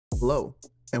Hello,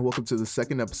 and welcome to the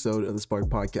second episode of the SPARC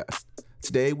podcast.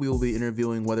 Today, we will be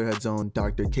interviewing Weatherhead's own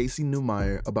Dr. Casey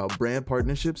Newmeyer about brand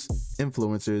partnerships,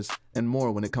 influencers, and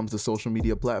more when it comes to social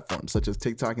media platforms such as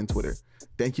TikTok and Twitter.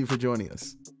 Thank you for joining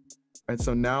us. All right,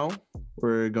 so now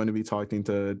we're going to be talking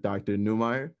to Dr.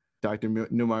 Newmeyer. Dr.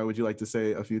 Newmeyer, would you like to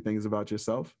say a few things about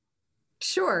yourself?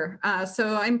 Sure.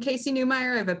 So I'm Casey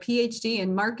Newmeyer. I have a PhD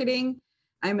in marketing.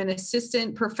 I'm an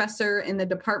assistant professor in the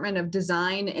Department of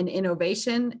Design and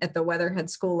Innovation at the Weatherhead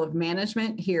School of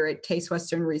Management here at Case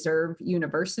Western Reserve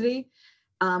University.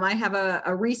 I have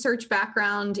a research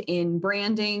background in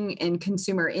branding and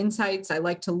consumer insights. I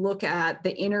like to look at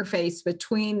the interface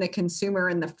between the consumer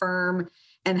and the firm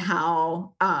and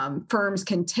how firms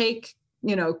can take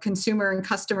consumer and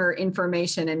customer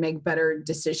information and make better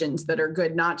decisions that are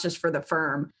good, not just for the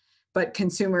firm, but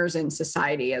consumers and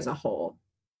society as a whole.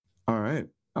 All right.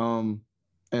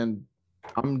 And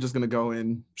I'm just going to go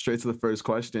in straight to the first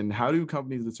question. How do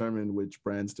companies determine which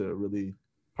brands to really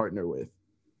partner with?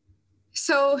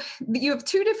 So you have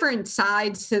two different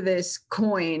sides to this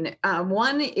coin.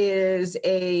 One is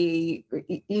a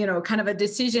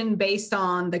decision based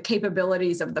on the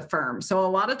capabilities of the firm. So a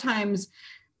lot of times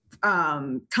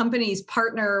companies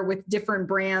partner with different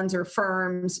brands or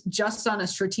firms just on a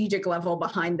strategic level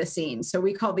behind the scenes. So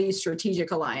we call these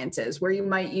strategic alliances, where you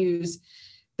might use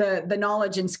the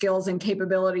knowledge and skills and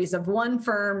capabilities of one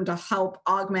firm to help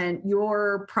augment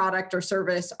your product or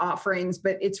service offerings,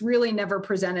 but it's really never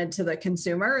presented to the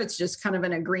consumer. It's just kind of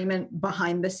an agreement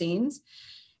behind the scenes.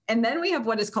 And then we have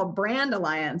what is called brand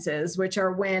alliances, which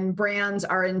are when brands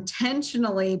are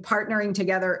intentionally partnering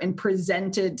together and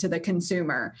presented to the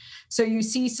consumer. So you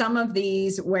see some of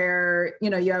these where,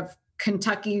 you have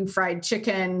Kentucky Fried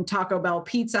Chicken, Taco Bell,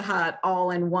 Pizza Hut,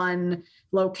 all in one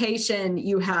location.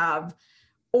 You have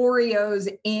Oreos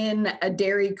in a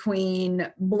Dairy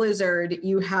Queen Blizzard.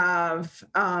 You have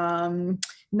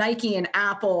Nike and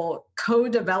Apple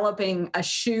co-developing a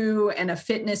shoe and a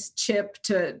fitness chip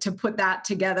to put that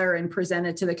together and present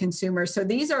it to the consumer. So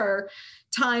these are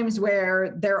times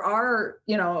where there are,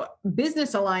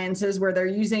 business alliances where they're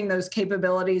using those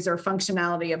capabilities or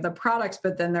functionality of the products,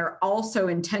 but then they're also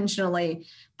intentionally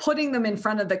putting them in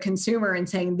front of the consumer and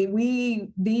saying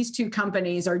these two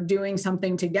companies are doing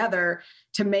something together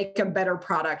to make a better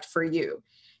product for you.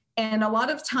 And a lot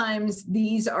of times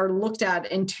these are looked at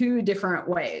in two different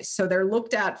ways. So they're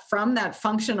looked at from that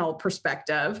functional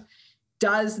perspective. Do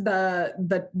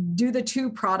the two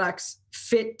products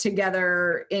fit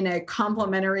together in a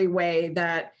complementary way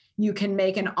that you can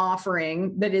make an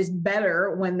offering that is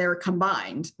better when they're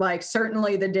combined? Like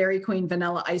certainly the Dairy Queen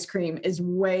vanilla ice cream is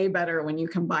way better when you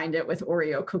combined it with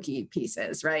Oreo cookie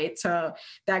pieces, right? So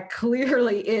that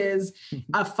clearly is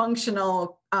a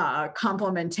functional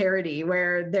complementarity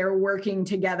where they're working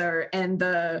together and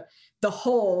the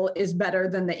whole is better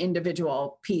than the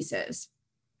individual pieces.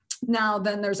 Now,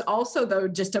 then there's also, though,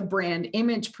 just a brand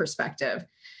image perspective.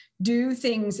 Do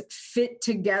things fit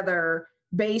together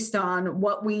based on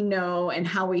what we know and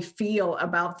how we feel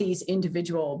about these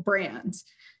individual brands?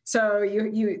 So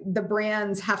the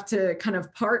brands have to kind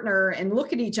of partner and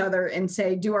look at each other and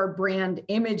say, do our brand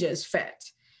images fit?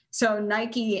 So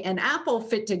Nike and Apple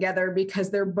fit together because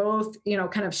they're both,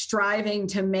 kind of striving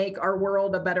to make our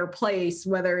world a better place,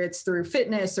 whether it's through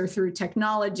fitness or through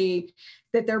technology,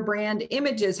 that their brand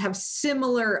images have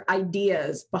similar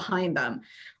ideas behind them.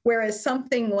 Whereas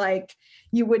something like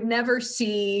you would never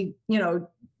see,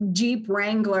 Jeep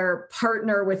Wrangler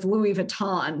partner with Louis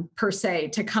Vuitton per se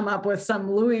to come up with some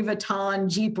Louis Vuitton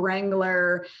Jeep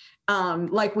Wrangler.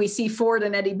 Like we see Ford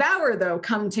and Eddie Bauer, though,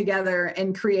 come together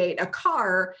and create a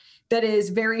car that is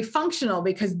very functional,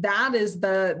 because that is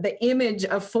the image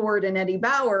of Ford and Eddie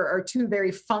Bauer are two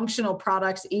very functional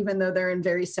products, even though they're in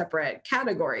very separate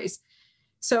categories.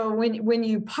 So when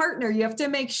you partner, you have to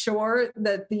make sure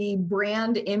that the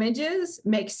brand images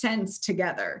make sense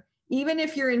together. Even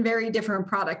if you're in very different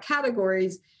product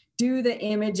categories, do the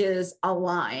images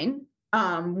align?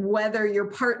 Whether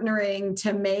you're partnering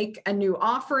to make a new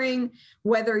offering,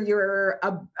 whether you're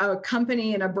a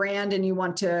company and a brand and you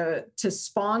want to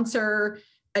sponsor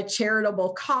a charitable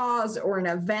cause or an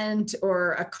event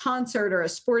or a concert or a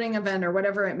sporting event or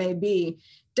whatever it may be,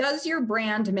 does your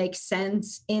brand make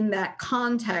sense in that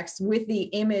context with the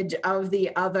image of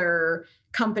the other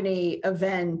company,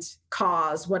 event,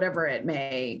 cause, whatever it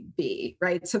may be,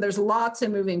 right? So there's lots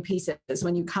of moving pieces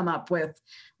when you come up with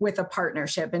a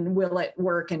partnership, and will it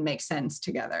work and make sense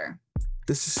together?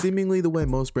 This is seemingly the way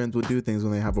most brands would do things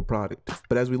when they have a product.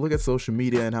 But as we look at social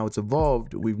media and how it's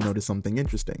evolved, we've noticed something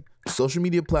interesting. Social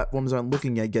media platforms aren't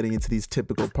looking at getting into these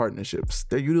typical partnerships.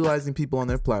 They're utilizing people on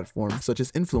their platform, such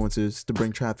as influencers, to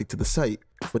bring traffic to the site.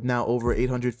 With now over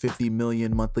 850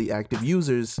 million monthly active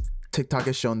users, TikTok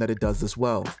has shown that it does this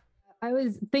well. I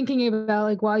was thinking about,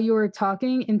 like, while you were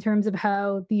talking, in terms of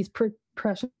how these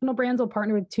professional brands will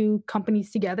partner with two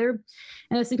companies together.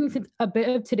 And I was thinking a bit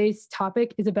of today's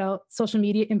topic is about social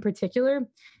media in particular.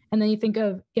 And then you think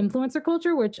of influencer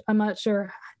culture, which I'm not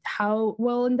sure how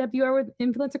well in depth you are with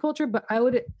influencer culture, but I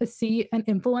would see an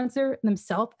influencer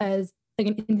themselves as like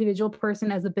an individual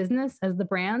person, as a business, as the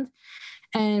brand.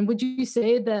 And would you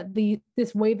say that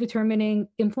this way of determining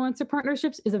influencer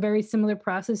partnerships is a very similar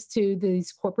process to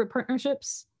these corporate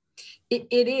partnerships?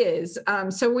 It is.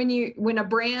 So when a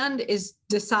brand is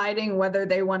deciding whether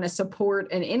they want to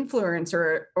support an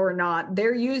influencer or not,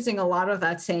 they're using a lot of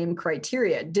that same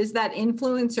criteria. Does that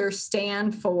influencer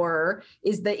stand for,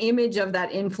 is the image of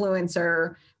that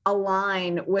influencer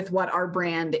align with what our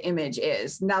brand image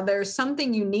is? Now, there's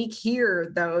something unique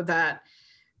here, though, that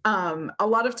a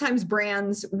lot of times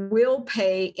brands will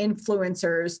pay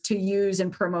influencers to use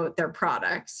and promote their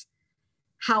products.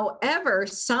 However,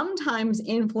 sometimes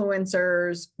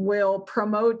influencers will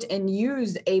promote and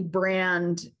use a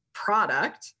brand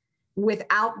product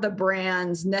without the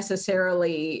brand's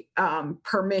necessarily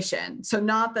permission. So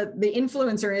not that the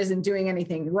influencer isn't doing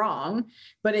anything wrong,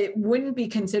 but it wouldn't be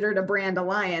considered a brand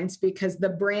alliance because the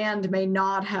brand may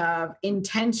not have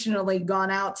intentionally gone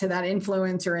out to that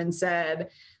influencer and said,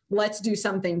 let's do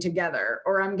something together,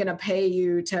 or I'm going to pay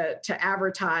you to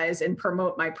advertise and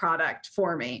promote my product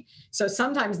for me. So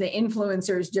sometimes the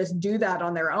influencers just do that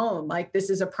on their own. Like, this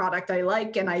is a product I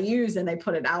like and I use, and they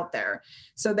put it out there.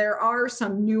 So there are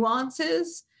some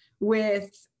nuances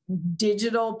with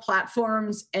digital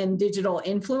platforms and digital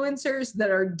influencers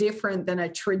that are different than a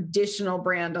traditional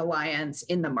brand alliance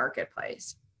in the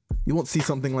marketplace. You won't see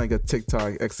something like a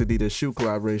TikTok x Adidas shoe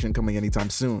collaboration coming anytime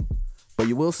soon. But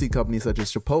you will see companies such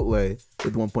as Chipotle,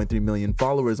 with 1.3 million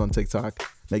followers on TikTok,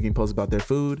 making posts about their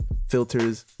food,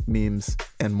 filters, memes,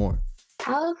 and more.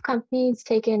 How have companies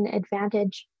taken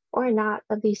advantage or not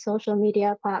of these social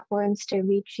media platforms to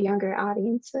reach younger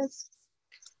audiences?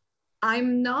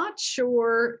 I'm not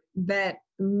sure that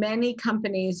many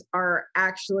companies are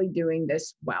actually doing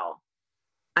this well.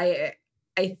 I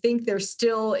think there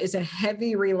still is a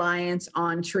heavy reliance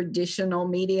on traditional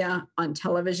media, on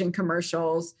television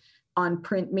commercials, on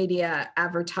print media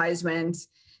advertisements.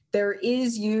 There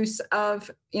is use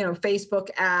of, Facebook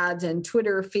ads and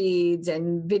Twitter feeds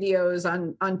and videos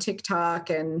on TikTok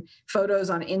and photos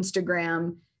on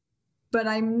Instagram. But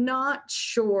I'm not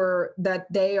sure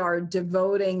that they are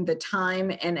devoting the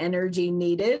time and energy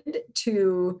needed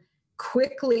to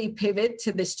quickly pivot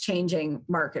to this changing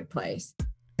marketplace.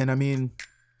 And I mean,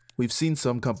 we've seen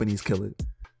some companies kill it.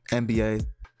 NBA,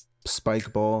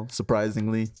 Spike Ball,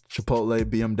 surprisingly, Chipotle,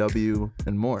 BMW,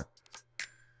 and more.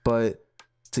 But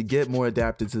to get more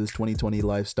adapted to this 2020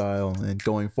 lifestyle and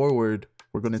going forward,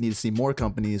 we're going to need to see more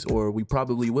companies, or we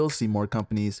probably will see more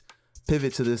companies,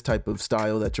 pivot to this type of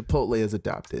style that Chipotle has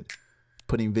adopted,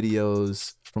 putting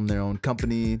videos from their own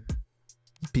company,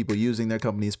 people using their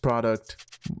company's product,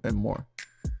 and more.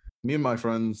 Me and my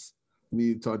friends,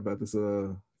 we talked about this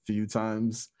a few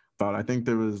times, but I think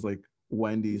there was like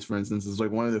Wendy's, for instance, is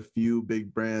like one of the few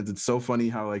big brands. It's so funny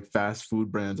how like fast food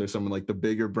brands are some of like the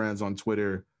bigger brands on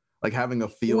Twitter, like having a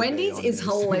field. Wendy's is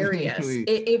hilarious.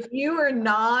 If you are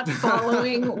not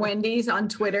following Wendy's on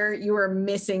Twitter, you are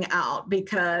missing out,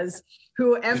 because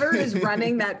whoever is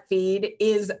running that feed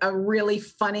is a really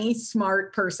funny,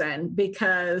 smart person,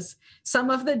 because some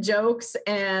of the jokes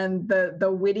and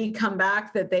the witty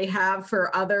comeback that they have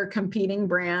for other competing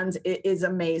brands is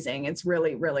amazing. It's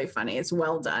really, really funny. It's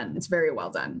well done. It's very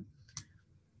well done.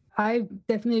 I've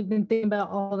definitely been thinking about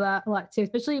all that a lot too,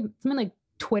 especially something like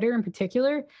Twitter in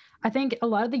particular. I think a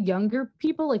lot of the younger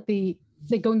people, like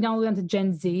going down to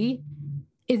Gen Z,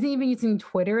 isn't even using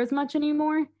Twitter as much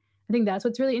anymore. I think that's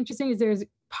what's really interesting, is there's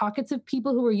pockets of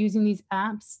people who are using these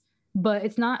apps, but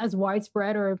it's not as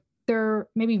widespread, or they're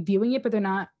maybe viewing it, but they're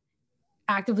not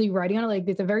actively writing on it. Like,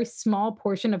 there's a very small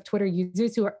portion of Twitter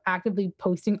users who are actively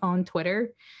posting on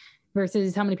Twitter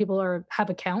versus how many people have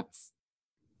accounts.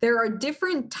 There are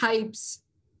different types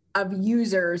of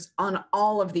users on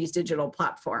all of these digital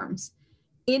platforms.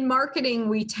 In marketing,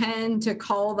 we tend to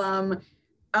call them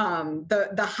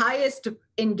the highest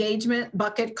engagement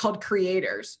bucket, called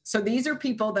creators. So these are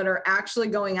people that are actually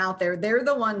going out there. They're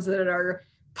the ones that are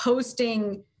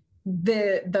posting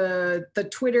the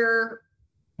Twitter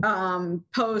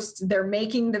posts, they're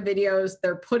making the videos,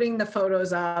 they're putting the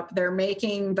photos up, they're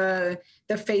making the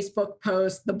Facebook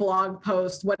post, the blog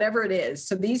post, whatever it is.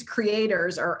 So these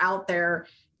creators are out there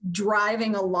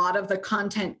driving a lot of the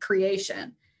content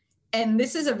creation. And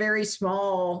this is a very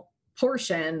small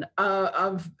portion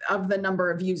of the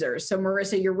number of users. So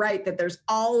Marissa, you're right that there's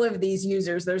all of these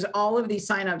users, there's all of these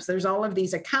signups, there's all of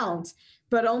these accounts,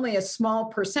 but only a small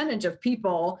percentage of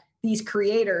people, these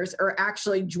creators, are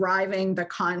actually driving the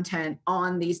content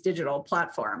on these digital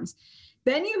platforms.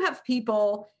 Then you have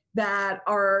people that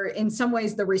are in some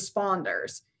ways the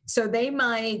responders. So they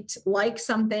might like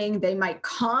something, they might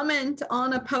comment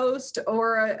on a post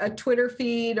or a Twitter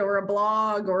feed or a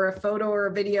blog or a photo or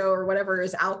a video or whatever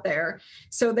is out there.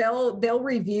 So they'll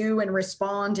review and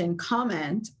respond and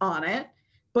comment on it,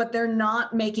 but they're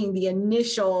not making the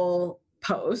initial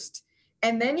post.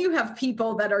 And then you have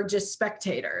people that are just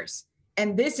spectators.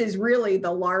 And this is really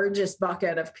the largest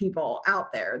bucket of people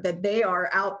out there, that they are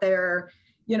out there,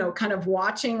 kind of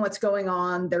watching what's going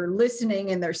on. They're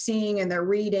listening and they're seeing and they're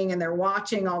reading and they're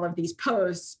watching all of these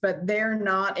posts, but they're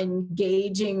not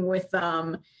engaging with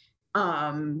them.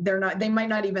 They might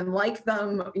not even like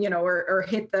them, or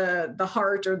hit the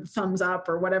heart or the thumbs up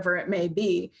or whatever it may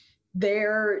be.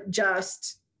 They're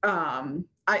just,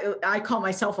 I call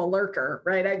myself a lurker,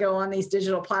 right? I go on these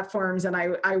digital platforms and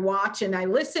I watch and I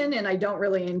listen and I don't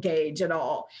really engage at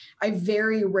all. I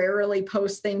very rarely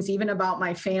post things even about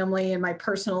my family and my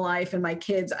personal life and my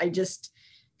kids. I just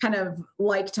kind of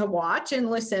like to watch and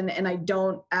listen, and I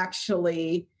don't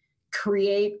actually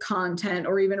create content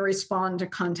or even respond to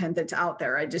content that's out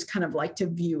there. I just kind of like to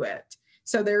view it.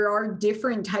 So there are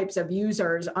different types of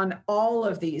users on all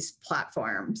of these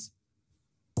platforms.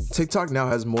 TikTok now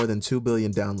has more than 2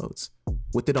 billion downloads.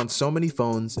 With it on so many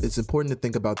phones, it's important to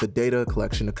think about the data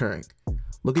collection occurring.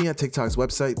 Looking at TikTok's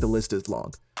website, the list is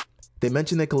long. They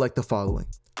mention they collect the following: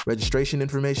 registration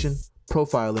information,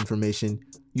 profile information,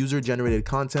 user-generated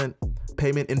content,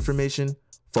 payment information,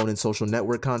 phone and social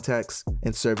network contacts,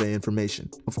 and survey information.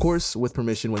 Of course, with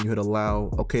permission when you hit allow,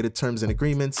 okay to terms and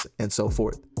agreements, and so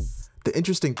forth. The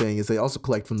interesting thing is they also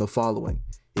collect from the following.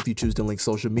 If you choose to link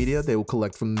social media, they will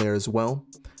collect from there as well.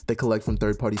 They collect from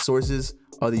third-party sources,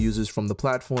 other users from the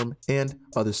platform, and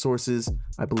other sources.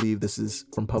 I believe this is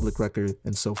from public record,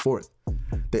 and so forth.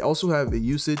 They also have a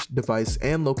usage, device,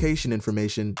 and location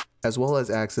information, as well as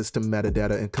access to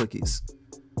metadata and cookies.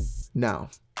 Now,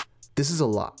 this is a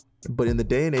lot, but in the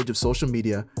day and age of social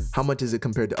media, how much is it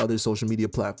compared to other social media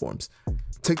platforms?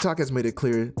 TikTok has made it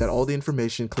clear that all the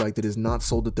information collected is not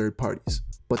sold to third parties,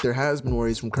 but there has been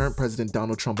worries from current President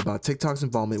Donald Trump about TikTok's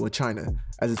involvement with China,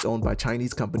 as it's owned by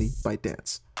Chinese company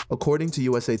ByteDance. According to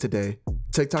USA Today,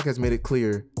 TikTok has made it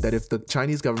clear that if the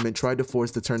Chinese government tried to force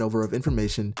the turnover of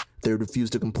information, they would refuse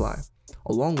to comply.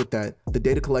 Along with that, the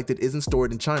data collected isn't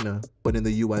stored in China, but in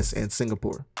the US and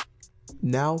Singapore.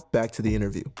 Now, back to the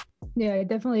interview. Yeah, I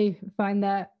definitely find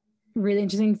that really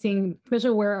interesting, seeing,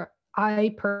 especially where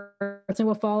I personally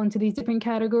will fall into these different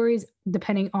categories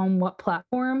depending on what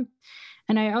platform.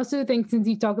 And I also think, since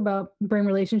you talk about brand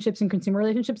relationships and consumer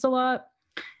relationships a lot,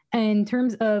 in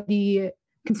terms of the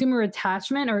consumer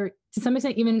attachment, or to some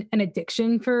extent even an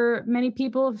addiction for many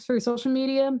people for social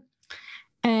media.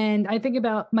 And I think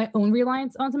about my own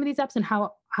reliance on some of these apps and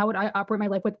how would I operate my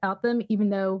life without them, even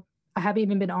though I haven't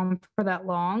even been on for that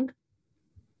long.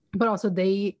 But also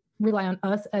they rely on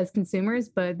us as consumers.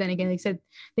 But then again, like I said,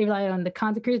 they rely on the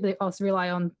content creators, but they also rely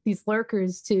on these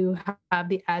lurkers to have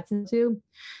the ads into.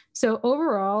 So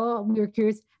overall, we were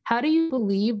curious, how do you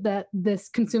believe that this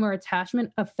consumer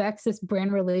attachment affects this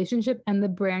brand relationship and the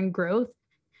brand growth?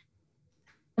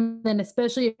 And then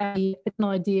especially the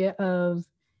idea of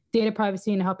data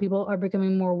privacy and how people are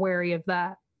becoming more wary of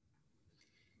that.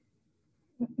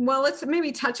 Well, let's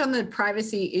maybe touch on the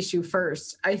privacy issue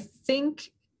first. I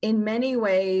think in many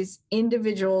ways,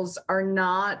 individuals are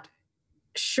not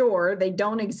sure, they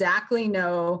don't exactly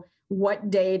know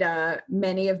what data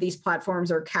many of these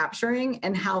platforms are capturing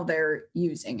and how they're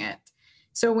using it.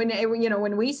 So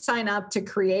when we sign up to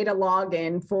create a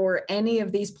login for any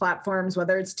of these platforms,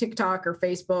 whether it's TikTok or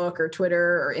Facebook or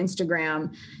Twitter or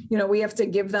Instagram, we have to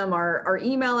give them our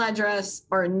email address,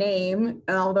 our name,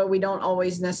 and although we don't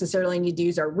always necessarily need to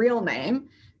use our real name,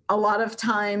 a lot of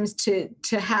times to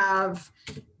have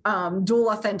dual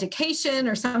authentication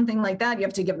or something like that, you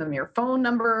have to give them your phone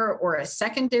number or a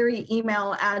secondary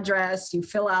email address. You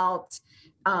fill out,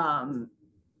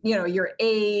 your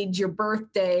age, your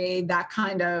birthday, that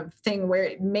kind of thing,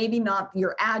 where maybe not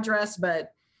your address,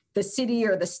 but the city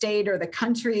or the state or the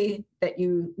country that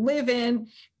you live in.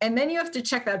 And then you have to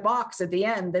check that box at the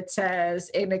end that says,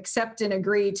 and accept and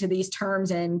agree to these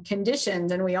terms and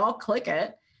conditions. And we all click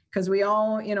it because we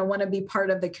all, want to be part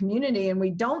of the community. And we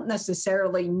don't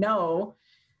necessarily know,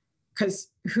 because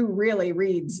who really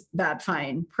reads that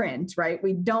fine print, right?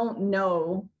 We don't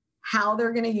know how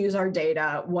they're going to use our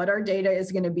data, what our data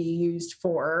is going to be used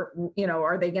for.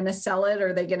 Are they going to sell it?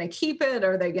 Are they going to keep it?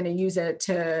 Are they going to use it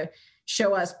to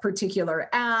show us particular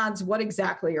ads? What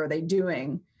exactly are they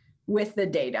doing with the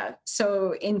data?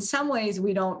 So in some ways,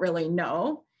 we don't really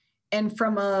know. And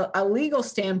from a legal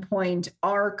standpoint,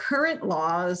 our current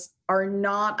laws are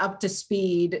not up to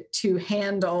speed to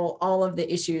handle all of the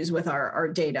issues with our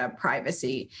data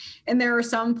privacy. And there are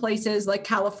some places like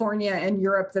California and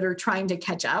Europe that are trying to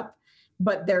catch up,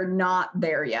 but they're not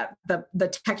there yet.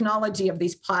 The technology of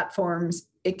these platforms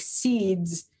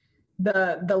exceeds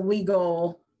the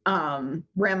legal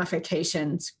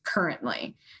ramifications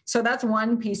currently. So that's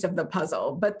one piece of the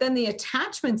puzzle. But then the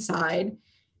attachment side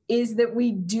is that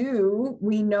we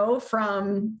know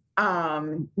from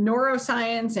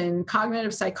neuroscience and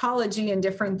cognitive psychology and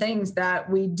different things that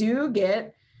we do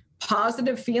get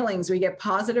positive feelings. We get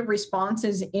positive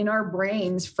responses in our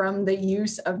brains from the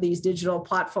use of these digital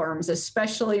platforms,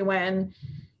 especially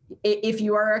if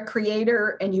you are a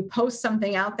creator and you post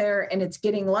something out there and it's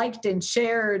getting liked and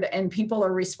shared and people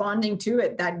are responding to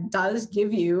it, that does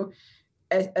give you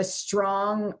a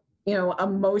strong,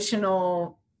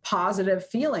 emotional positive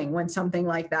feeling when something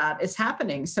like that is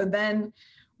happening. So then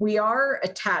we are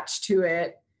attached to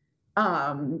it,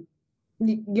 from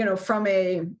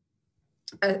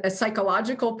a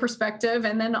psychological perspective.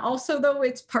 And then also, though,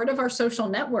 it's part of our social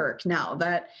network now,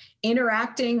 that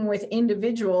interacting with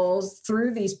individuals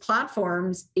through these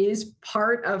platforms is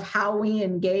part of how we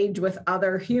engage with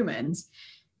other humans.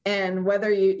 And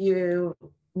whether you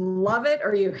love it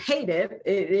or you hate it,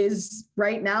 it is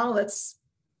right now, that's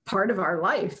part of our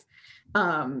life.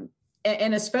 And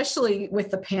especially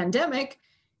with the pandemic,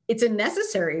 it's a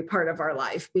necessary part of our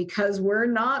life because we're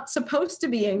not supposed to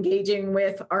be engaging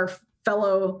with our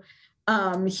fellow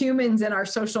humans in our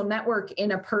social network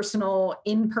in a personal,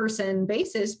 in-person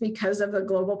basis because of the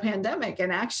global pandemic.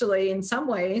 And actually, in some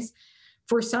ways,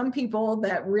 for some people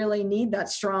that really need that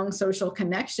strong social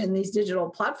connection, these digital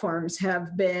platforms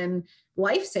have been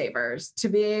lifesavers to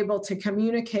be able to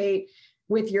communicate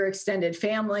with your extended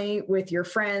family, with your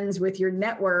friends, with your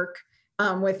network,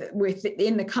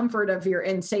 within the comfort of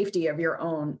and safety of your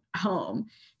own home.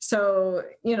 So,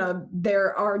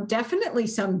 there are definitely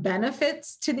some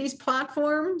benefits to these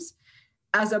platforms,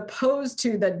 as opposed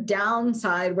to the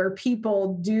downside where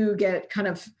people do get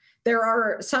there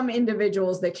are some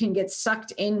individuals that can get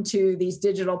sucked into these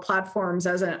digital platforms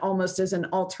almost as an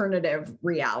alternative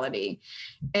reality.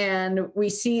 And we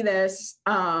see this,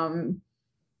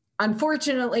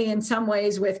 unfortunately, in some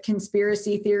ways with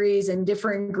conspiracy theories and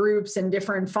different groups and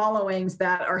different followings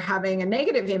that are having a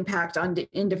negative impact on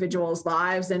individuals'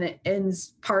 lives and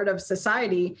is part of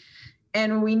society.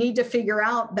 And we need to figure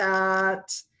out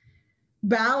that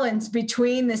balance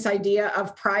between this idea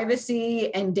of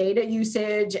privacy and data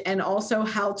usage, and also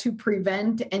how to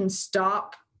prevent and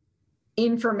stop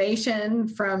information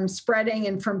from spreading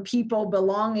and from people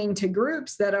belonging to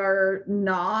groups that are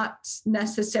not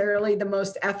necessarily the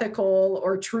most ethical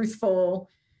or truthful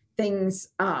things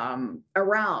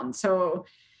around. So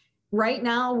right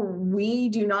now, we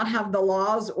do not have the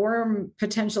laws or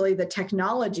potentially the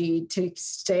technology to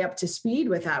stay up to speed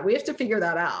with that. We have to figure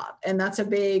that out. And that's a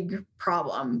big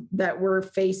problem that we're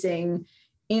facing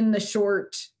in the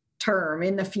short term,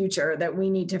 in the future, that we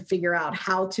need to figure out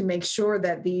how to make sure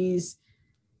that these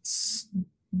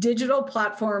digital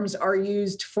platforms are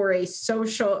used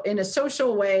in a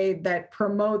social way that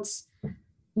promotes,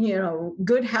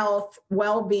 good health,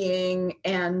 well-being,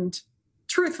 and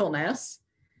truthfulness,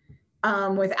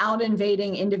 without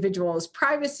invading individuals'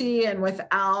 privacy and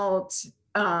without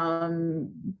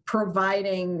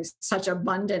providing such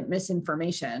abundant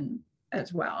misinformation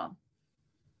as well.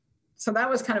 So that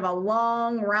was kind of a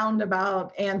long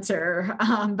roundabout answer,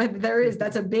 but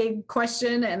that's a big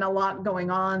question and a lot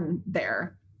going on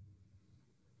there.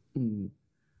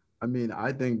 I mean,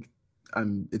 I think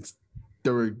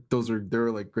there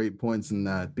were like great points in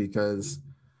that, because,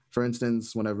 for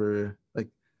instance,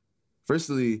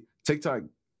 firstly, TikTok,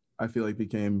 I feel like,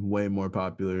 became way more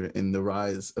popular in the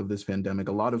rise of this pandemic.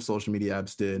 A lot of social media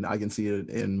apps did. I can see it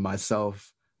in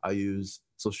myself. I use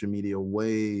social media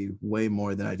way, way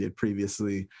more than I did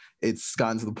previously. It's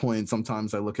gotten to the point,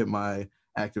 sometimes I look at my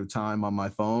active time on my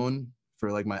phone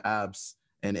for like my apps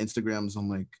and Instagram's on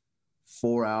like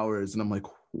 4 hours, and I'm like,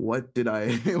 what did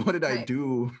I what did I Right.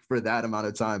 do for that amount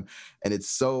of time? And it's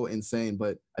so insane.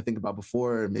 But I think about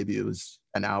before, maybe it was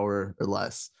an hour or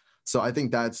less. So I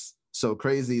think that's so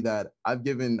crazy that I've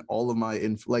given all of my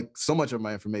like so much of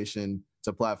my information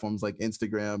to platforms like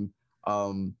Instagram.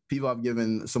 People have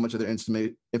given so much of their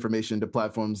information to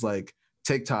platforms like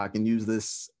TikTok and use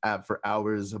this app for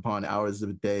hours upon hours of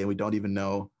a day, and we don't even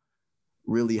know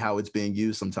really how it's being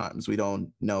used. Sometimes we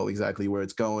don't know exactly where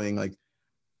it's going, like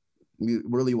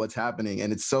really what's happening.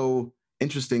 And it's so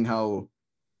interesting how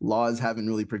laws haven't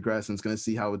really progressed, and it's going to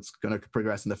see how it's going to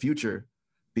progress in the future,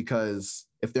 because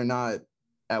if they're not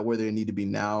at where they need to be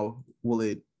now,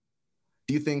 do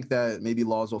you think that maybe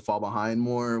laws will fall behind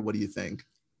more? What do you think?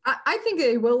 I think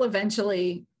they will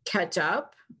eventually catch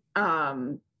up,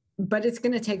 but it's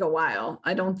going to take a while.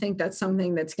 I don't think that's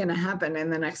something that's going to happen in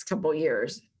the next couple of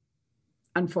years,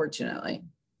 unfortunately.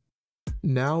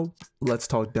 Now, let's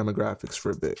talk demographics for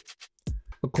a bit.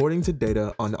 According to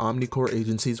data on Omnicore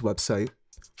Agency's website,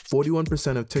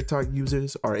 41% of TikTok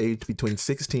users are aged between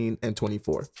 16 and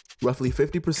 24. Roughly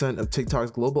 50% of TikTok's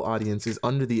global audience is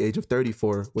under the age of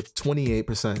 34, with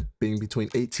 28% being between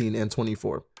 18 and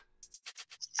 24.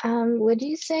 Would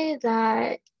you say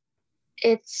that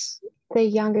it's the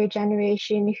younger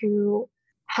generation who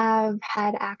have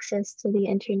had access to the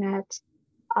internet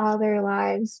all their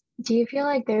lives? Do you feel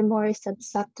like they're more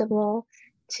susceptible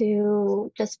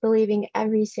to just believing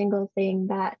every single thing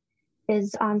that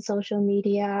is on social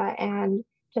media and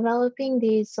developing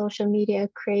these social media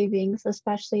cravings,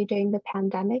 especially during the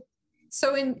pandemic?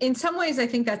 So in some ways, I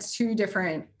think that's two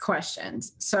different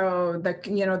questions. So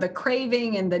the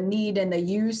craving and the need and the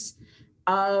use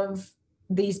of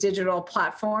these digital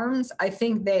platforms, I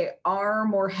think they are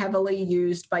more heavily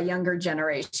used by younger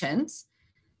generations.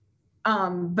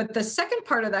 But the second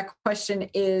part of that question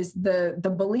is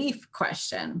the belief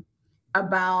question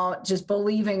about just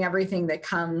believing everything that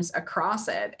comes across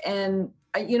it. And,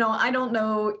 I don't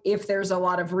know if there's a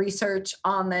lot of research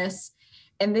on this,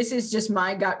 and this is just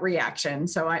my gut reaction.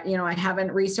 So I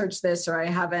haven't researched this, or I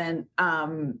haven't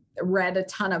read a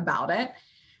ton about it.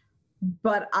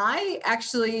 But I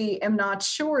actually am not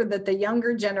sure that the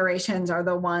younger generations are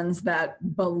the ones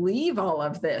that believe all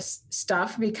of this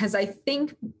stuff, because I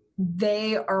think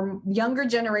they are younger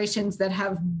generations that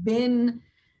have been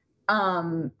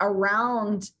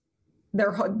around,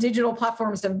 their digital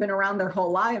platforms have been around their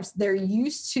whole lives. They're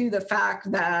used to the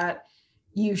fact that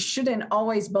you shouldn't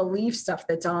always believe stuff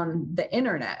that's on the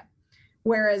internet.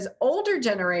 Whereas older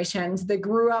generations that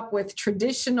grew up with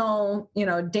traditional,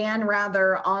 Dan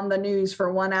Rather on the news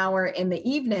for 1 hour in the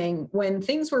evening, when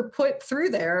things were put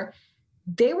through there,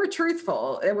 they were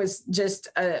truthful. It was just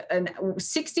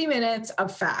 60 minutes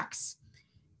of facts.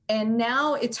 And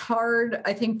now it's hard,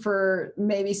 I think, for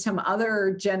maybe some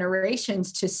other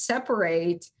generations to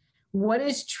separate what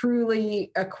is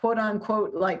truly a quote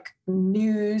unquote like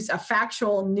news, a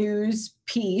factual news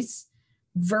piece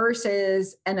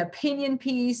versus an opinion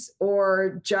piece,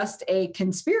 or just a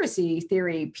conspiracy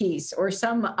theory piece, or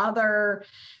some other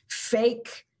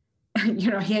fake, I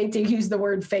hate to use the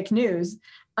word fake news.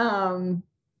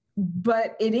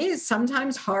 But it is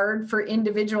sometimes hard for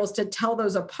individuals to tell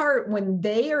those apart when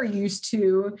they are used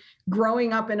to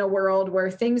growing up in a world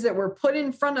where things that were put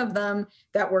in front of them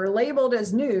that were labeled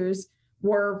as news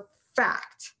were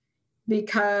fact.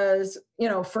 Because,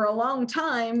 for a long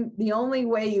time, the only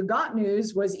way you got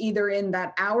news was either in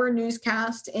that hour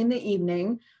newscast in the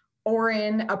evening or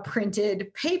in a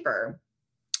printed paper.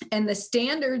 And the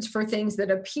standards for things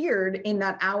that appeared in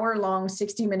that hour-long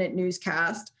 60-minute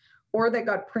newscast or that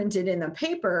got printed in the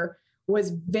paper was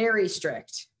very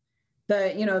strict.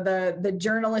 The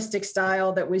journalistic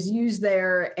style that was used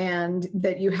there, and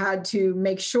that you had to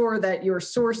make sure that your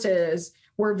sources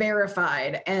were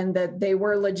verified and that they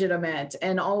were legitimate,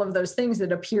 and all of those things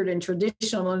that appeared in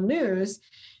traditional news.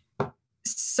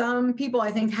 Some people,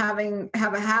 I think,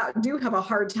 do have a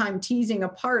hard time teasing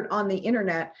apart on the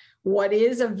internet what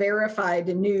is a verified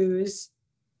news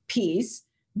piece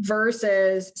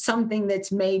versus something that's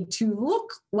made to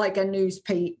look like a news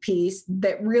piece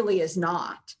that really is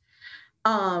not.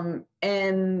 And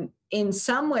in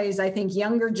some ways, I think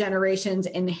younger generations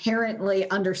inherently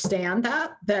understand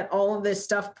that all of this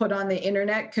stuff put on the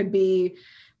internet could be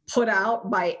put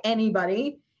out by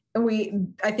anybody.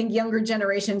 I think younger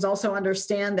generations also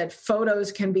understand that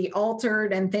photos can be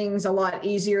altered and things a lot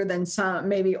easier than some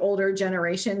maybe older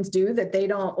generations do,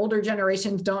 older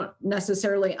generations don't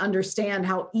necessarily understand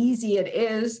how easy it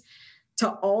is to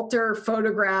alter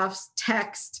photographs,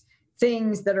 text,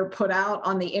 things that are put out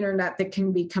on the internet that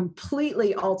can be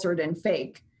completely altered and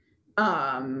fake,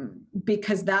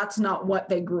 because that's not what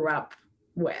they grew up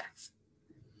with.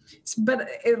 But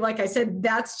like I said,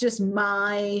 that's just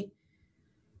my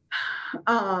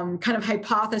kind of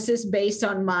hypothesis based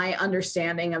on my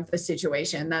understanding of the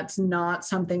situation. That's not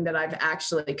something that I've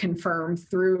actually confirmed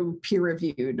through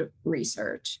peer-reviewed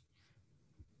research.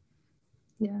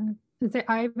 Yeah,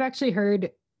 I've actually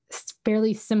heard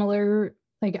fairly similar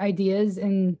like ideas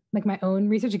in like my own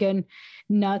research. Again,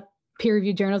 not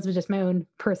peer-reviewed journals, but just my own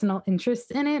personal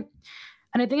interest in it.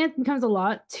 And I think it becomes a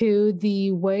lot to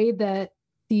the way that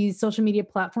these social media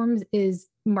platforms is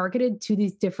marketed to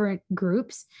these different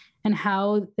groups, and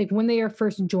how like when they are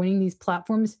first joining these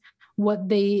platforms, what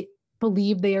they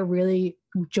believe they are really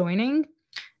joining.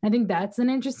 I think that's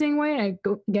an interesting way.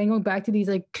 Going back to these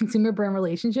like consumer brand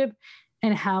relationship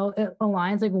and how it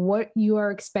aligns like what you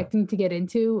are expecting to get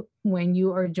into when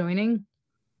you are joining.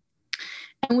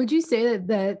 And would you say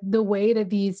that the way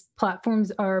that these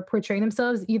platforms are portraying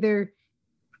themselves either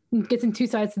gets in two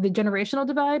sides, to the generational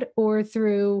divide or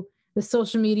through the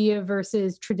social media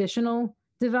versus traditional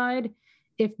divide?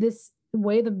 If this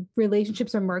way the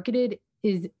relationships are marketed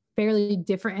is fairly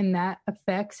different, and that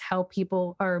affects how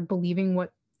people are believing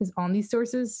what is on these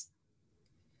sources?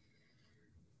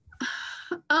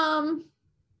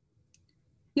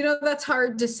 That's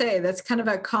hard to say. That's kind of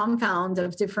a compound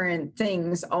of different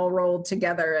things all rolled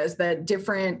together, as that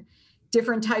different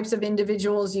types of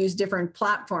individuals use different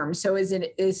platforms. So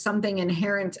is something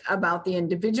inherent about the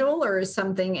individual, or is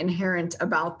something inherent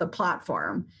about the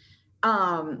platform?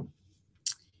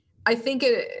 I think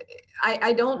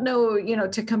I don't know,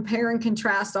 to compare and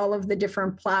contrast all of the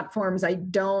different platforms. I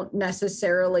don't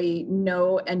necessarily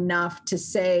know enough to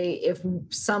say if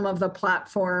some of the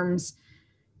platforms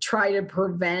try to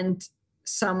prevent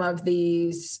some of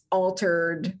these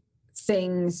altered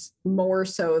things more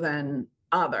so than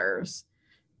others.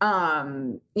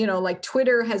 Like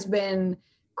Twitter has been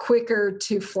quicker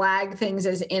to flag things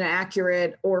as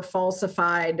inaccurate or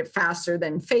falsified faster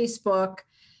than Facebook.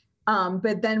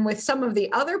 But then with some of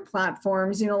the other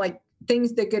platforms, like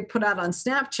things that get put out on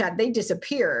Snapchat, they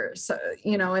disappear. So,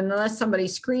 unless somebody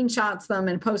screenshots them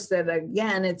and posts it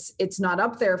again, it's not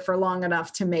up there for long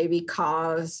enough to maybe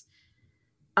cause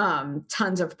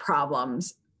tons of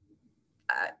problems.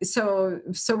 So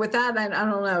with that, I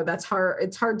don't know. That's hard.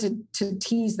 It's hard to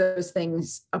tease those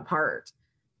things apart.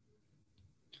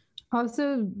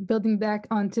 Also, building back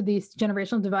onto this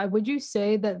generational divide, would you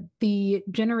say that the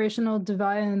generational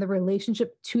divide and the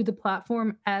relationship to the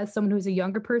platform as someone who's a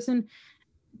younger person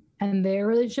and their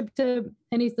relationship to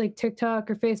any like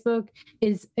TikTok or Facebook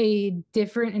is a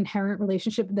different inherent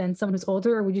relationship than someone who's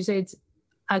older? Or would you say it's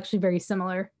actually very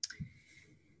similar?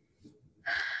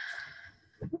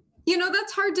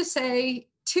 That's hard to say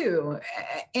too.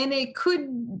 And it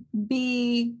could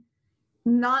be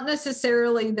not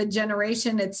necessarily the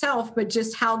generation itself, but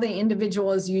just how the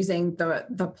individual is using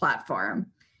the platform.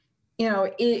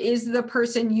 Is the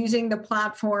person using the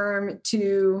platform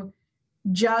to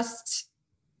just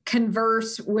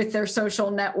converse with their social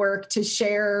network, to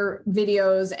share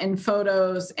videos and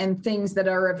photos and things that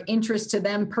are of interest to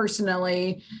them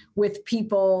personally with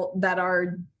people that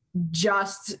are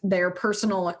just their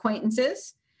personal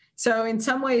acquaintances? So in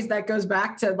some ways that goes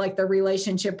back to like the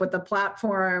relationship with the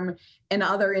platform and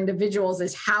other individuals,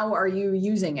 is how are you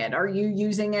using it? Are you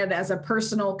using it as a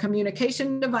personal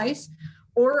communication device,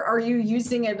 or are you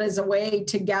using it as a way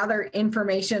to gather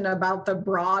information about the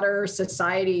broader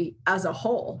society as a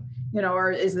whole?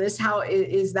 Or is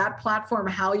that platform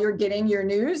how you're getting your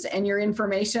news and your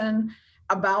information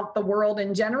about the world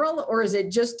in general? Or is it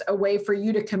just a way for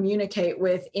you to communicate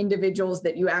with individuals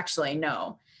that you actually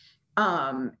know?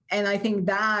 And I think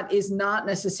that is not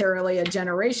necessarily a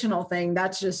generational thing.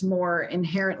 That's just more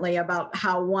inherently about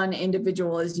how one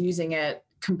individual is using it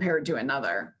compared to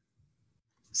another.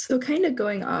 So kind of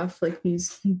going off like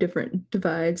these different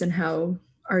divides and how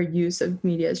our use of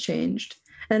media has changed,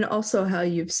 and also how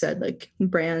you've said like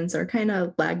brands are kind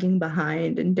of lagging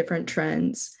behind in different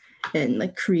trends, and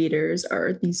like creators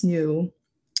are these new,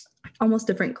 almost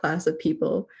different class of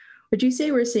people. Would you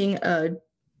say we're seeing a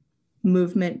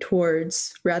movement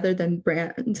towards, rather than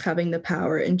brands having the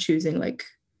power and choosing like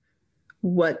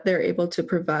what they're able to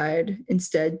provide,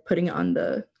 instead putting it on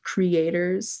the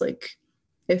creators? Like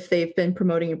if they've been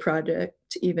promoting a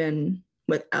project even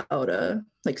without a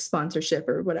like sponsorship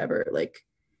or whatever, like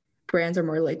brands are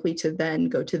more likely to then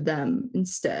go to them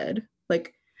instead.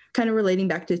 Like kind of relating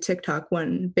back to TikTok,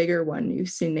 one bigger one you've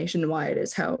seen nationwide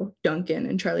is how Dunkin'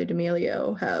 and Charli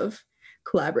D'Amelio have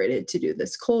collaborated to do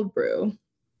this cold brew.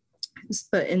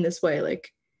 But in this way,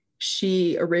 like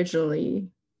she originally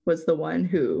was the one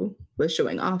who was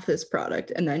showing off this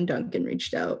product, and then Dunkin'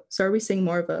 reached out. So are we seeing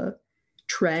more of a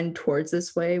trend towards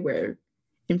this way where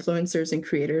influencers and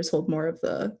creators hold more of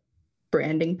the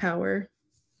branding power?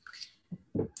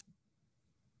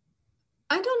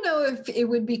 I don't know if it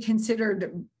would be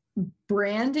considered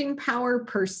branding power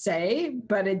per se,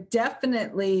 but it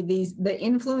definitely, the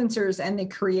influencers and the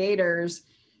creators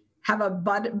have a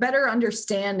better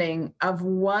understanding of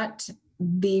what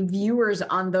the viewers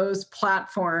on those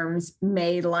platforms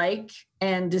may like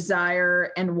and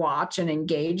desire and watch and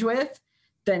engage with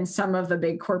than some of the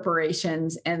big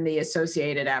corporations and the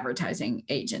associated advertising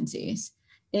agencies.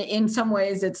 In some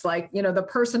ways, it's like, the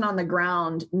person on the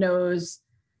ground knows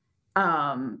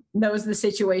the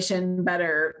situation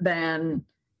better than,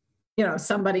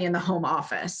 somebody in the home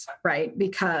office, right?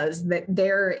 Because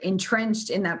they're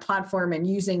entrenched in that platform and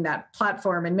using that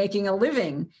platform and making a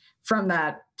living from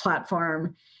that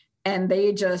platform. And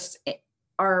they just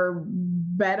are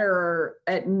better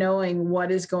at knowing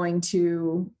what is going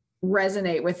to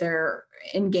resonate with their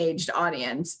engaged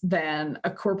audience than a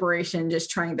corporation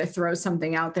just trying to throw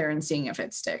something out there and seeing if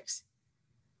it sticks.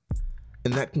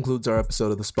 And that concludes our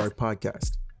episode of the SPARC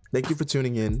podcast. Thank you for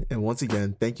tuning in, and once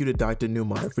again, thank you to Dr.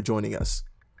 Newmeyer for joining us.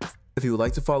 If you would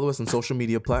like to follow us on social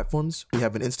media platforms, we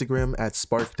have an Instagram at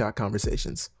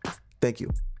spark.conversations. Thank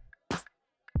you.